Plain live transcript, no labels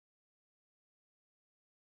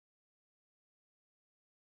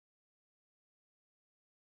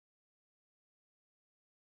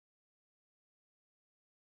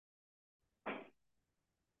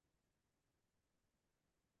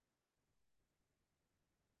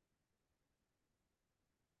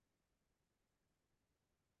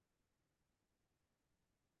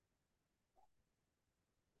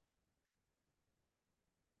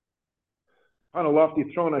On a lofty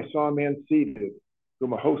throne I saw a man seated,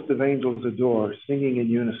 whom a host of angels adore, singing in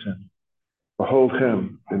unison, "Behold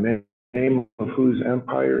him, the name of whose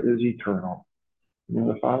empire is eternal." In the name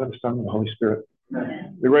of the Father, the Son, and the Holy Spirit.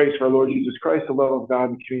 Amen. The grace of our Lord Jesus Christ, the love of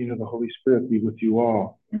God, and the communion of the Holy Spirit be with you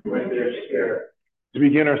all. With your spirit. To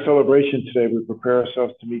begin our celebration today, we prepare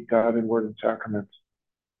ourselves to meet God in word and sacrament.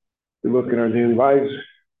 We look in our daily lives.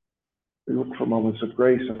 We look for moments of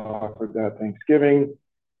grace and offer God thanksgiving.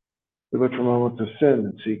 We look for moments of sin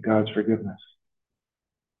and seek God's forgiveness.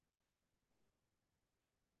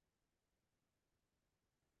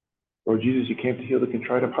 Lord Jesus, you came to heal the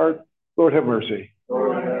contrite of heart. Lord, have mercy.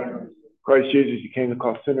 Lord, have mercy. Christ Jesus, you came to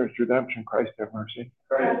call sinners to redemption. Christ, have mercy.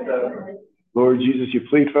 Christ, have mercy. Lord Jesus, you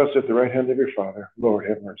plead for us at the right hand of your Father. Lord,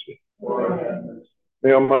 have mercy. Lord, have mercy.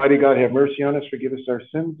 May Almighty God have mercy on us, forgive us our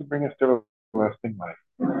sins, and bring us to everlasting life.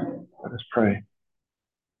 Let us pray.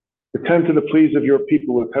 Attend to the pleas of your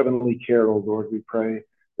people with heavenly care, O Lord, we pray,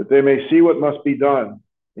 that they may see what must be done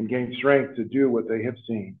and gain strength to do what they have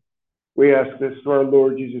seen. We ask this through our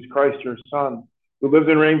Lord Jesus Christ, your Son, who lives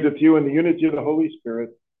and reigns with you in the unity of the Holy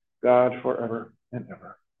Spirit, God forever and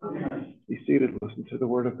ever. Amen. Be seated, listen to the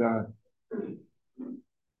word of God.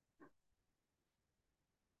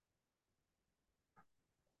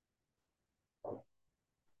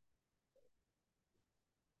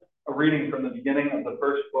 A reading from the beginning of the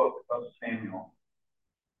first book of Samuel.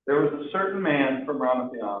 There was a certain man from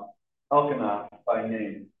Ramathaim, Elkanah by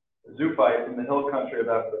name, a Zuphite in the hill country of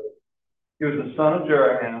Ephraim. He was the son of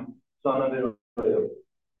Jeraham, son of Eliab,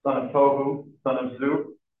 son of Tohu, son of Zuph,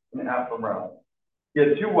 and Ephraim. He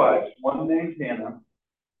had two wives, one named Hannah,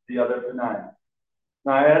 the other Peninnah.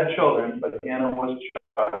 Now I had children, but Hannah was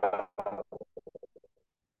child.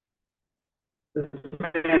 This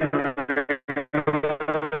man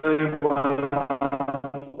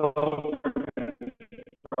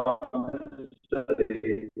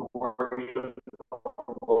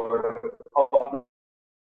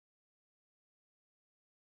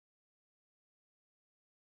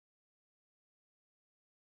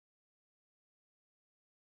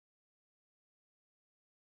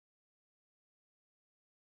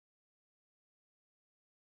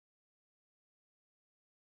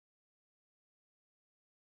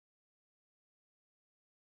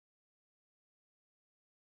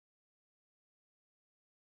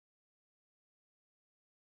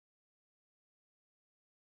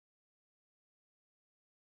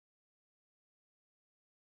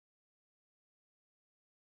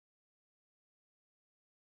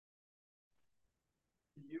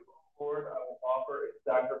To you, O Lord, I will offer a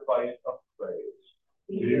sacrifice of praise.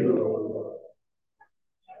 To you, O Lord.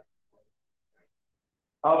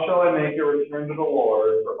 How shall I make a return to the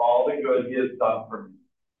Lord for all the good he has done for me?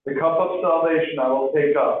 The cup of salvation I will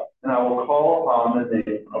take up, and I will call upon the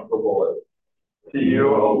name of the Lord. To you,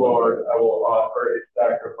 O Lord, I will offer a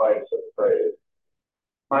sacrifice of praise.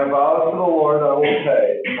 My vows to the Lord I will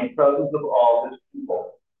pay in the presence of all his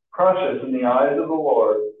people. Precious in the eyes of the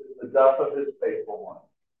Lord is the death of his faithful one.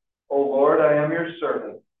 O Lord, I am your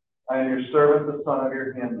servant. I am your servant, the son of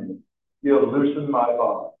your handmaid. You have loosened my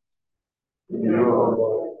bonds. To you, O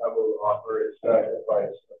Lord, I will offer a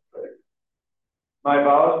sacrifice of praise. My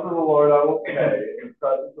vows to the Lord I will pay in the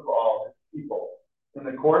presence of all his people. In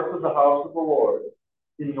the courts of the house of the Lord,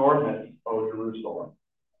 in your midst, O Jerusalem.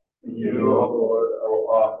 To you, O Lord, I will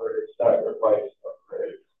offer a sacrifice of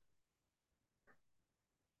praise.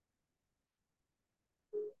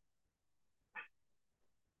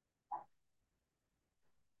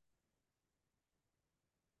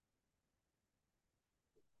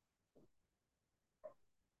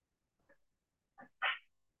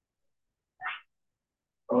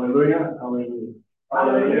 Hallelujah, hallelujah.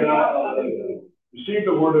 Hallelujah, hallelujah. Receive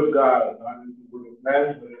the word of God, not as the word of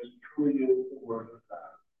man, but as truly is the word of God.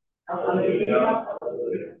 Hallelujah,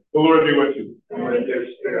 hallelujah. The Lord be with you. And with your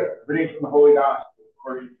spirit. Reading from the Holy Gospel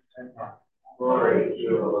according to St. Mark. Glory to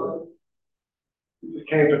you, Lord. Jesus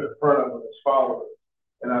came to Capernaum with his followers,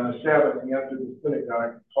 and on the Sabbath he entered the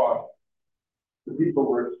synagogue and taught. The people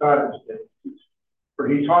were astonished at his teaching, for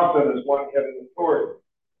he taught them as one having authority,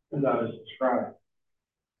 and not as a scribe.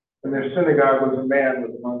 In their synagogue was a man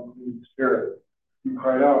with an unclean spirit. He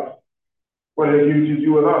cried out, "What have you to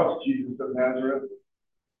do with us, Jesus of Nazareth?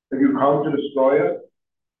 Have you come to destroy us?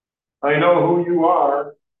 I know who you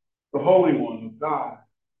are, the Holy One of God."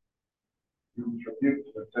 He rebuked them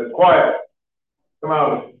and said, "Quiet, come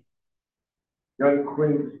out of him." The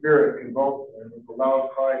unclean spirit convulsed him, and a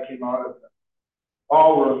loud cry came out of him.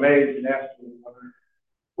 All were amazed and asked one another,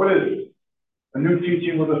 "What is this? A new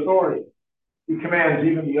teaching with authority. He commands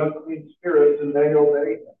even the unclean spirits, and they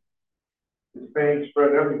obey him." His fame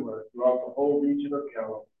spread everywhere throughout the whole region of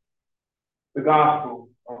Galilee. The Gospel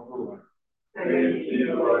of the Lord. Praise to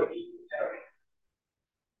you, Lord.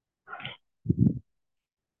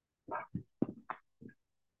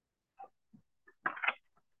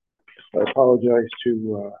 I apologize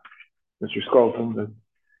to Mr. Sculton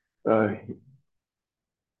that he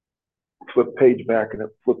flipped page back and it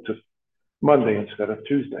flipped to Monday instead of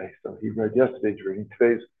Tuesday. So he read yesterday's reading.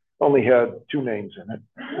 Today's only had 2 names in it.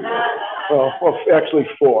 Well, actually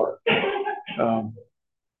 4.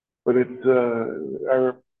 But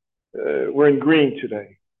we're in green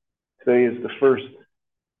today. Today is the first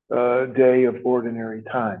day of ordinary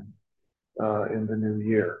time in the new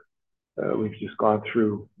year. We've just gone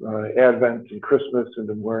through Advent and Christmas and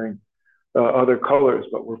been wearing other colors,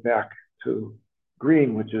 but we're back to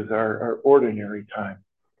green, which is our ordinary time.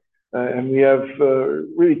 And we have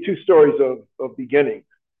really 2 stories of beginnings.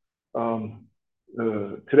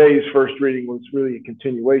 Today's first reading was really a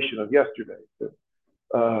continuation of yesterday.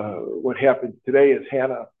 What happened today is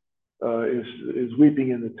Hannah is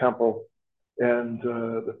weeping in the temple, and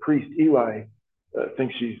the priest Eli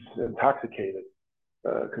thinks she's intoxicated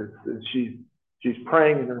because she's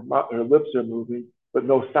praying and her lips are moving, but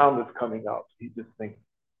no sound is coming out. He just thinks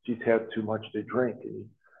she's had too much to drink, and he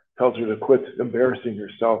tells her to quit embarrassing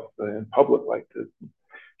herself in public like this.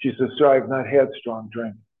 She says, "Sir, I've not had strong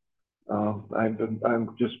drink.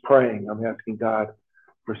 I'm just praying. I'm asking God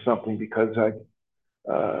for something because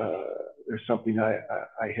there's something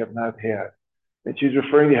I have not had." And she's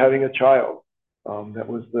referring to having a child. That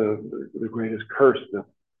was the greatest curse that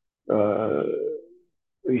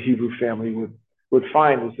the Hebrew family would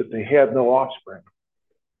find, is that they had no offspring.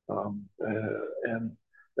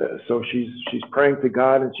 So she's praying to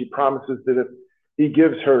God, and she promises that if he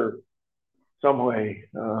gives her some way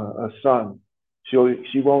a son,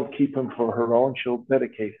 she won't keep him for her own. She'll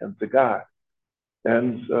dedicate him to God.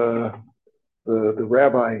 And the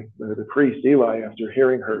rabbi, the priest Eli, after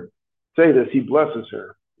hearing her say this, he blesses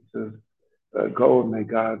her. He says, "Go and may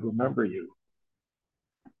God remember you."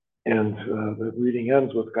 And the reading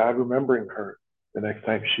ends with God remembering her the next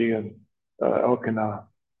time she and Elkanah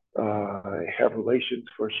have relations,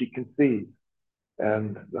 for she conceives.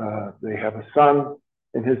 And they have a son,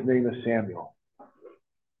 and his name is Samuel.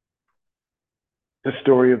 The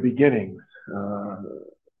story of beginnings.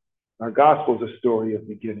 Our gospel is a story of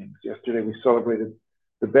beginnings. Yesterday we celebrated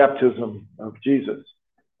the baptism of Jesus.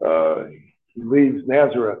 He leaves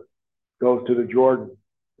Nazareth, goes to the Jordan,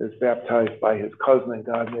 is baptized by his cousin, and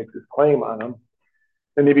God makes his claim on him.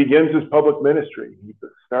 And he begins his public ministry. He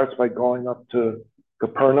starts by going up to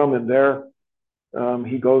Capernaum, and there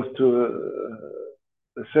he goes to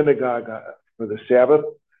the synagogue for the Sabbath,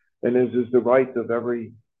 and as is the right of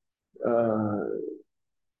every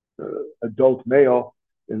adult male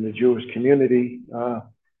in the Jewish community,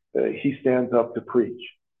 he stands up to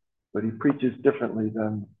preach. But he preaches differently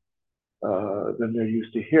than they're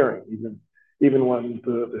used to hearing. Even when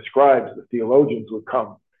the scribes, the theologians, would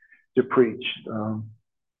come to preach,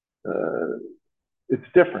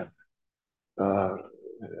 it's different.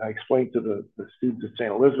 I explained to the students at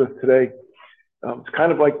St. Elizabeth today, it's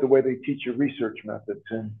kind of like the way they teach your research methods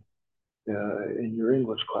in your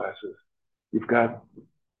English classes. You've got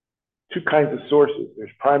 2 kinds of sources.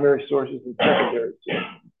 There's primary sources and secondary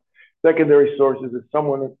sources. Secondary sources is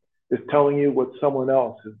someone is telling you what someone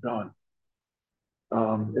else has done.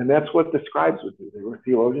 And that's what the scribes would do. They were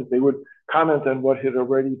theologians. They would comment on what had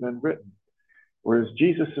already been written. Whereas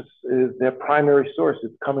Jesus is that primary source.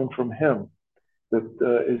 It's coming from him. That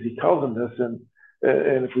as he tells them this,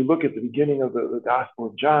 and if we look at the beginning of the Gospel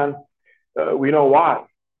of John, we know why.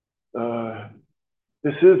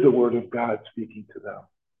 This is the word of God speaking to them.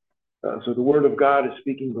 So the word of God is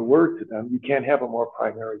speaking the word to them. You can't have a more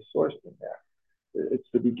primary source than that. It's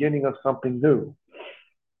the beginning of something new.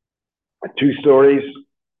 2 stories,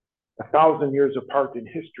 1,000 years apart in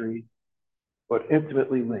history, but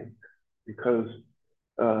intimately linked. Because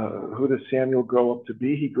who does Samuel grow up to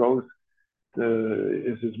be? He grows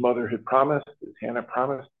as his mother had promised, as Hannah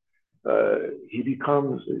promised.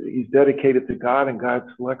 He's dedicated to God, and God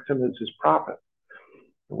selects him as his prophet.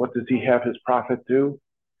 And what does he have his prophet do?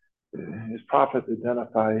 His prophet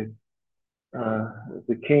identifies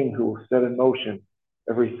the king who will set in motion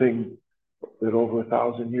everything that over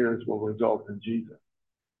 1,000 years will result in Jesus.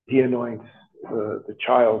 He anoints the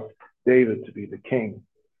child David to be the king,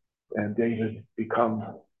 and David becomes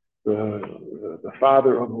the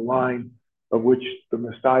father of the line of which the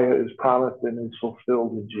Messiah is promised and is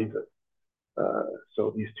fulfilled in Jesus.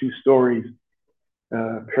 So these 2 stories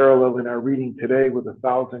parallel in our reading today with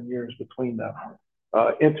 1,000 years between them,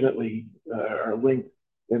 intimately are linked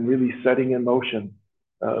and really setting in motion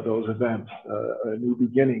those events, a new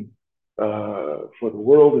beginning for the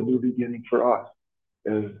world, a new beginning for us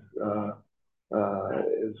as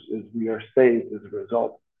we are saved as a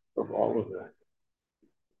result of all of this.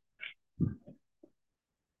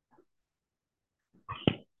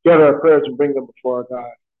 Gather our prayers and bring them before our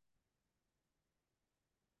God.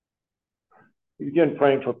 We begin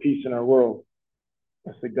praying for peace in our world.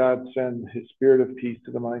 As the God send his spirit of peace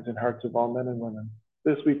to the minds and hearts of all men and women.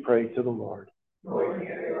 This we pray to the Lord.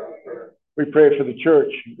 We pray for the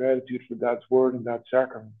church in gratitude for God's word and God's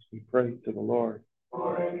sacraments. We pray to the Lord.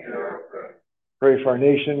 Pray for our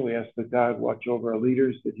nation. We ask that God watch over our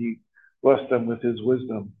leaders, that he bless them with his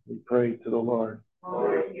wisdom. We pray to the Lord.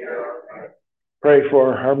 Pray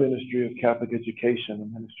for our ministry of Catholic education, a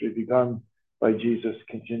ministry begun by Jesus,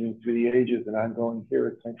 continuing through the ages and ongoing here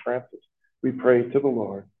at St. Francis. We pray to the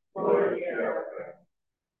Lord.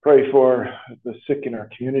 Pray for the sick in our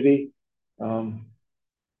community.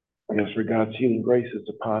 Yes, for God's healing graces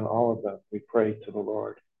upon all of them. We pray to the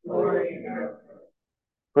Lord.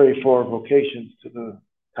 Pray for vocations to the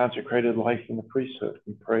consecrated life in the priesthood.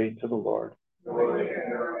 We pray to the Lord.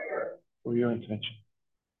 For your intention.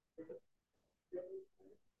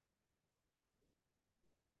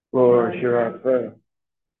 Lord, hear our prayer.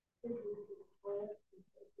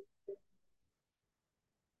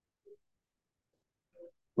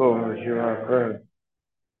 Lord, hear our prayer.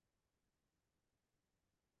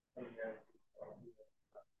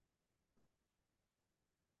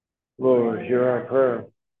 Lord, hear our prayer.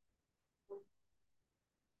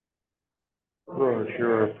 Lord,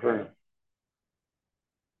 hear our prayer.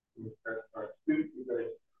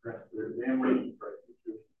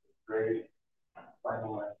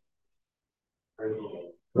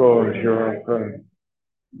 Lord, hear our prayer.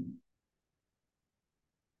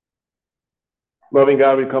 Loving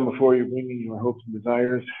God, we come before you, bringing you our hopes and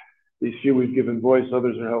desires. These few we've given voice,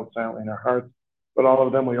 others are held silently in our hearts, but all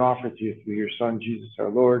of them we offer to you through your Son, Jesus our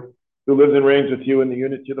Lord, who lives and reigns with you in the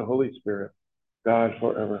unity of the Holy Spirit, God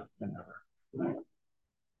forever and ever. Amen.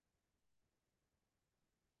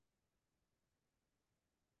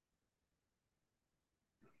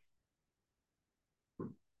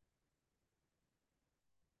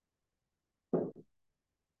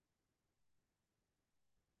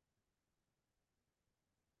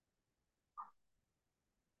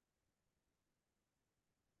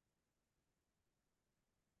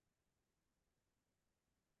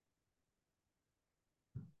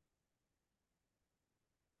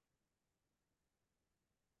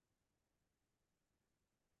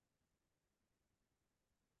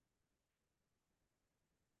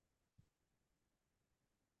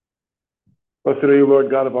 Blessed are you,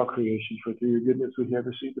 Lord God of all creation, for through your goodness we have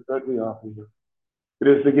received the bread we offer you. It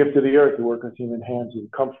is the gift of the earth, the work of human hands, who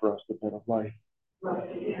come for us the bread of life.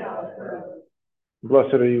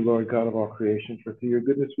 Blessed are you, Lord God of all creation, for through your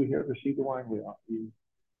goodness we have received the wine we offer you.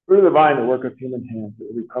 Through the vine, the work of human hands,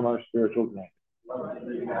 it will become our spiritual drink.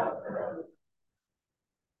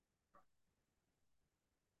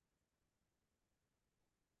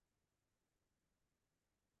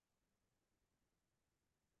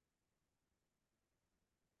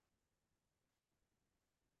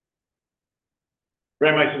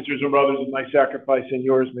 Pray, my sisters and brothers, that my sacrifice and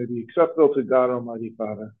yours may be acceptable to God Almighty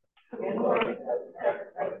Father.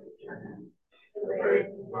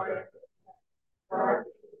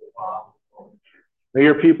 May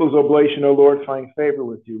your people's oblation, O Lord, find favor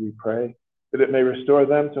with you, we pray, that it may restore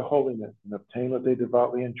them to holiness and obtain what they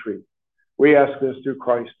devoutly entreat. We ask this through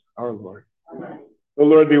Christ our Lord. The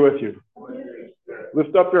Lord be with you.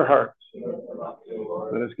 Lift up your hearts.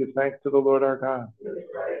 Let us give thanks to the Lord our God.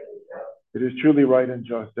 It is truly right and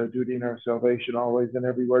just, our duty and our salvation, always and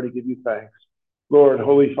everywhere to give you thanks. Lord,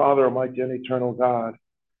 Holy Father, Almighty and eternal God,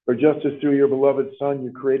 for just as through your beloved Son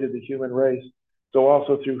you created the human race, so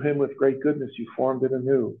also through him with great goodness you formed it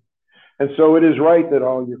anew. And so it is right that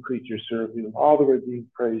all your creatures serve you, all the redeemed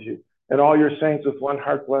praise you, and all your saints with one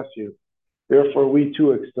heart bless you. Therefore we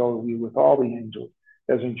too extol you with all the angels,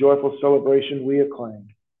 as in joyful celebration we acclaim.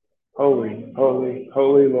 Holy, holy,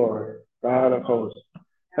 holy Lord, God of hosts,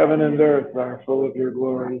 heaven and earth are full of your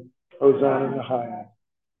glory. Hosanna in the highest.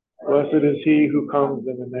 Blessed is he who comes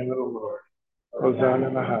in the name of the Lord. Hosanna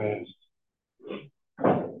in the highest.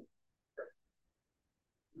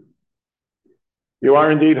 You are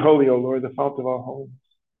indeed holy, O Lord, the fount of all holiness.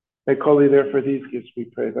 Make holy therefore these gifts, we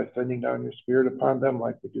pray, by sending down your Spirit upon them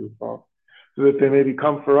like the dewfall, so that they may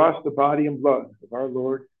become for us the body and blood of our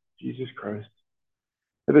Lord Jesus Christ.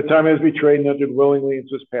 At the time he was betrayed and entered willingly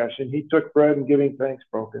into his passion, he took bread and giving thanks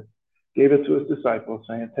broke it, gave it to his disciples,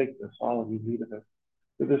 saying, take this, all of you, eat of it,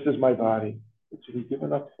 for this is my body, which will be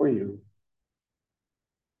given up for you.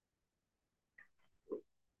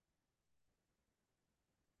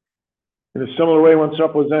 In a similar way, when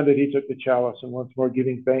supper was ended, he took the chalice, and once more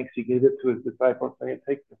giving thanks, he gave it to his disciples, saying,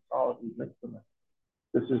 "Take this, all of you, drink from it.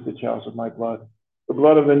 This is the chalice of my blood, the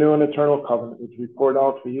blood of the new and eternal covenant, which we poured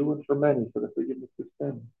out for you and for many for the forgiveness of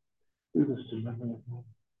sin. Do this to remember of me."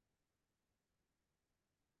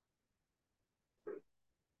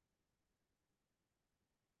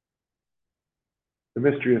 The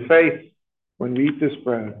mystery of faith. When we eat this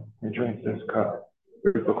bread and drink this cup,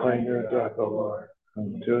 we proclaim your death, O Lord,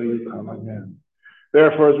 until you come again.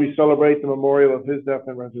 Therefore, as we celebrate the memorial of his death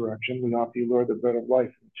and resurrection, we offer you, Lord, the bread of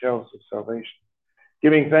life and the chalice of salvation,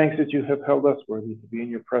 giving thanks that you have held us worthy to be in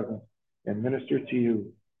your presence and minister to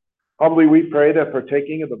you. Humbly we pray that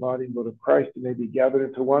partaking of the body and blood of Christ, we may be gathered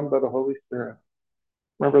into one by the Holy Spirit.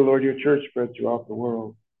 Remember, Lord, your church spread throughout the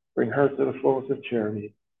world. Bring her to the fullness of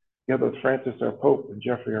charity. Together with Francis, our Pope, and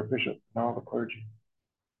Jeffrey, our Bishop, and all the clergy.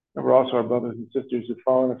 Remember also our brothers and sisters who have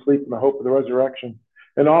fallen asleep in the hope of the resurrection,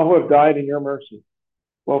 and all who have died in your mercy.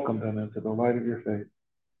 Welcome them into the light of your faith.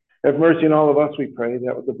 Have mercy on all of us, we pray,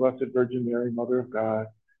 that with the Blessed Virgin Mary, Mother of God,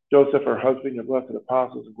 Joseph, her husband, your blessed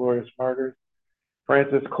apostles and glorious martyrs,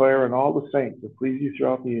 Francis, Clare, and all the saints who please you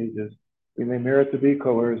throughout the ages, we may merit to be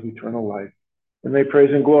co-heirs of eternal life, and may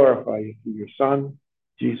praise and glorify you through your Son,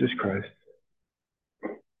 Jesus Christ.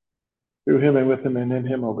 Through him and with him and in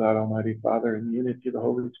him, O God, Almighty Father, in the unity of the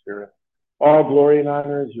Holy Spirit, all glory and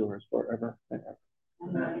honor is yours forever and ever.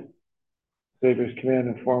 Amen. Savior's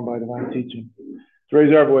command, informed by divine teaching, to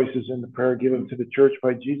raise our voices in the prayer given to the church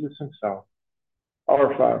by Jesus himself.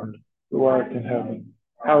 Our Father, who art in heaven,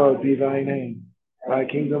 hallowed be thy name. Thy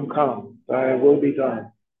kingdom come, thy will be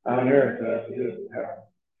done, on earth as it is in heaven.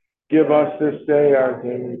 Give us this day our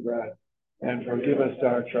daily bread, and forgive us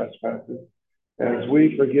our trespasses, as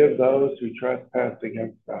we forgive those who trespass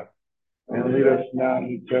against us. And lead us not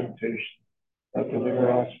into temptation, but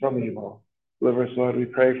deliver us from evil. Deliver us, Lord, we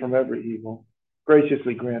pray, from every evil.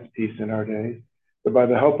 Graciously grant peace in our days, that by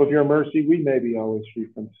the help of your mercy we may be always free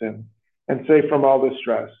from sin, and safe from all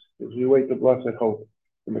distress, as we wait the blessed hope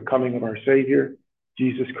in the coming of our Savior,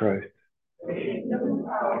 Jesus Christ.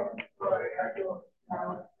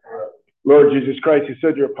 Lord Jesus Christ, you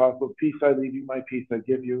said to your apostle, "Peace I leave you, my peace I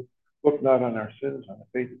give you. Look not on our sins, on the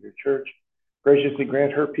faith of your church. Graciously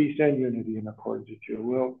grant her peace and unity in accordance with your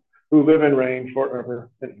will, who live and reign forever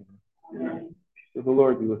and ever." Amen. Peace of the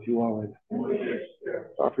Lord be with you always.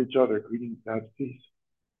 Offer each other greetings, God's peace.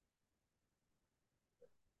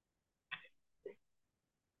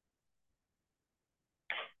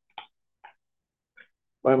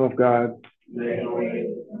 Lamb of God, make a way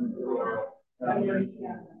in the world, have mercy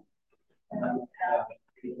on us. And on the path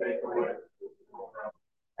to take away the world,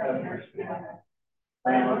 have mercy on us.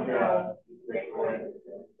 Lamb of God, take away the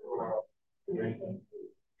sins of the world.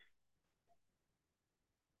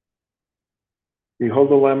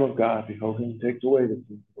 Behold the Lamb of God, behold him who takes away the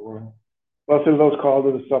sins of the world. Blessed are those called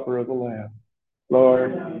to the supper of the Lamb.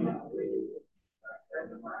 Lord,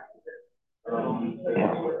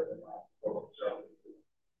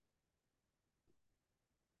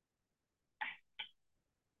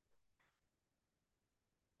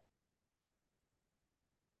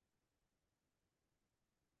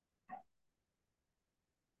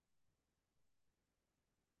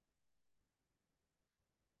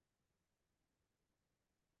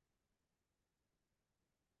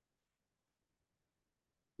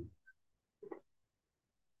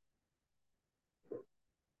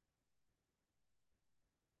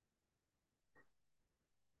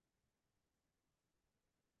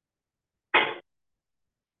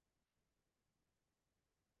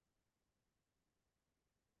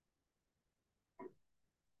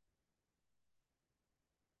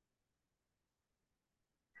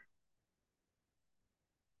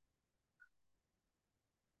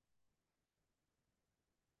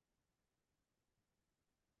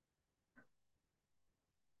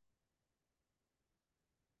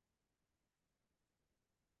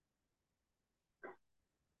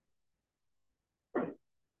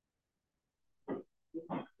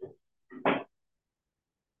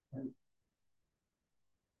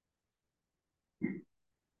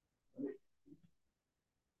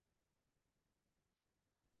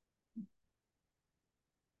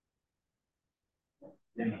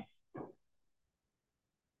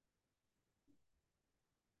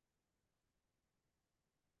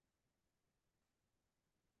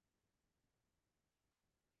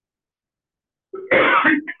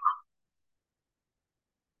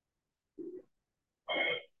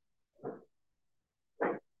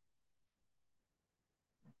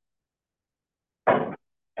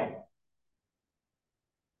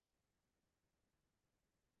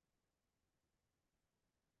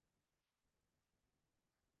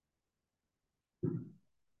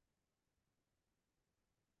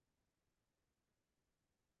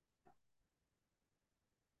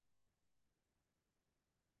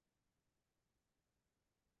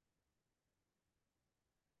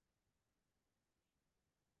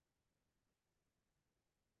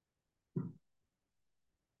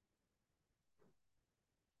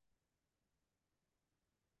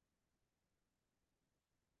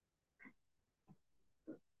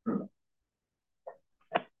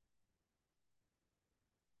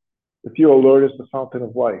 With you, O Lord, is the fountain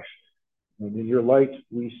of life, and in your light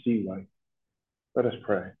we see light. Let us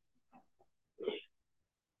pray.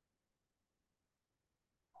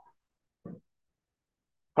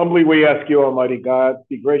 Humbly we ask you, Almighty God,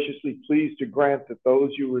 be graciously pleased to grant that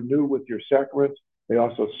those you renew with your sacraments may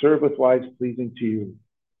also serve with lives pleasing to you.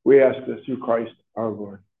 We ask this through Christ our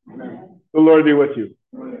Lord. Amen. The Lord be with you.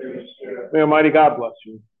 May Almighty God bless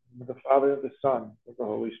you. With the Father, the Son, and the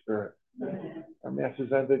Holy Spirit. Amen. Our Mass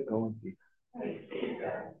is ended. Go in peace.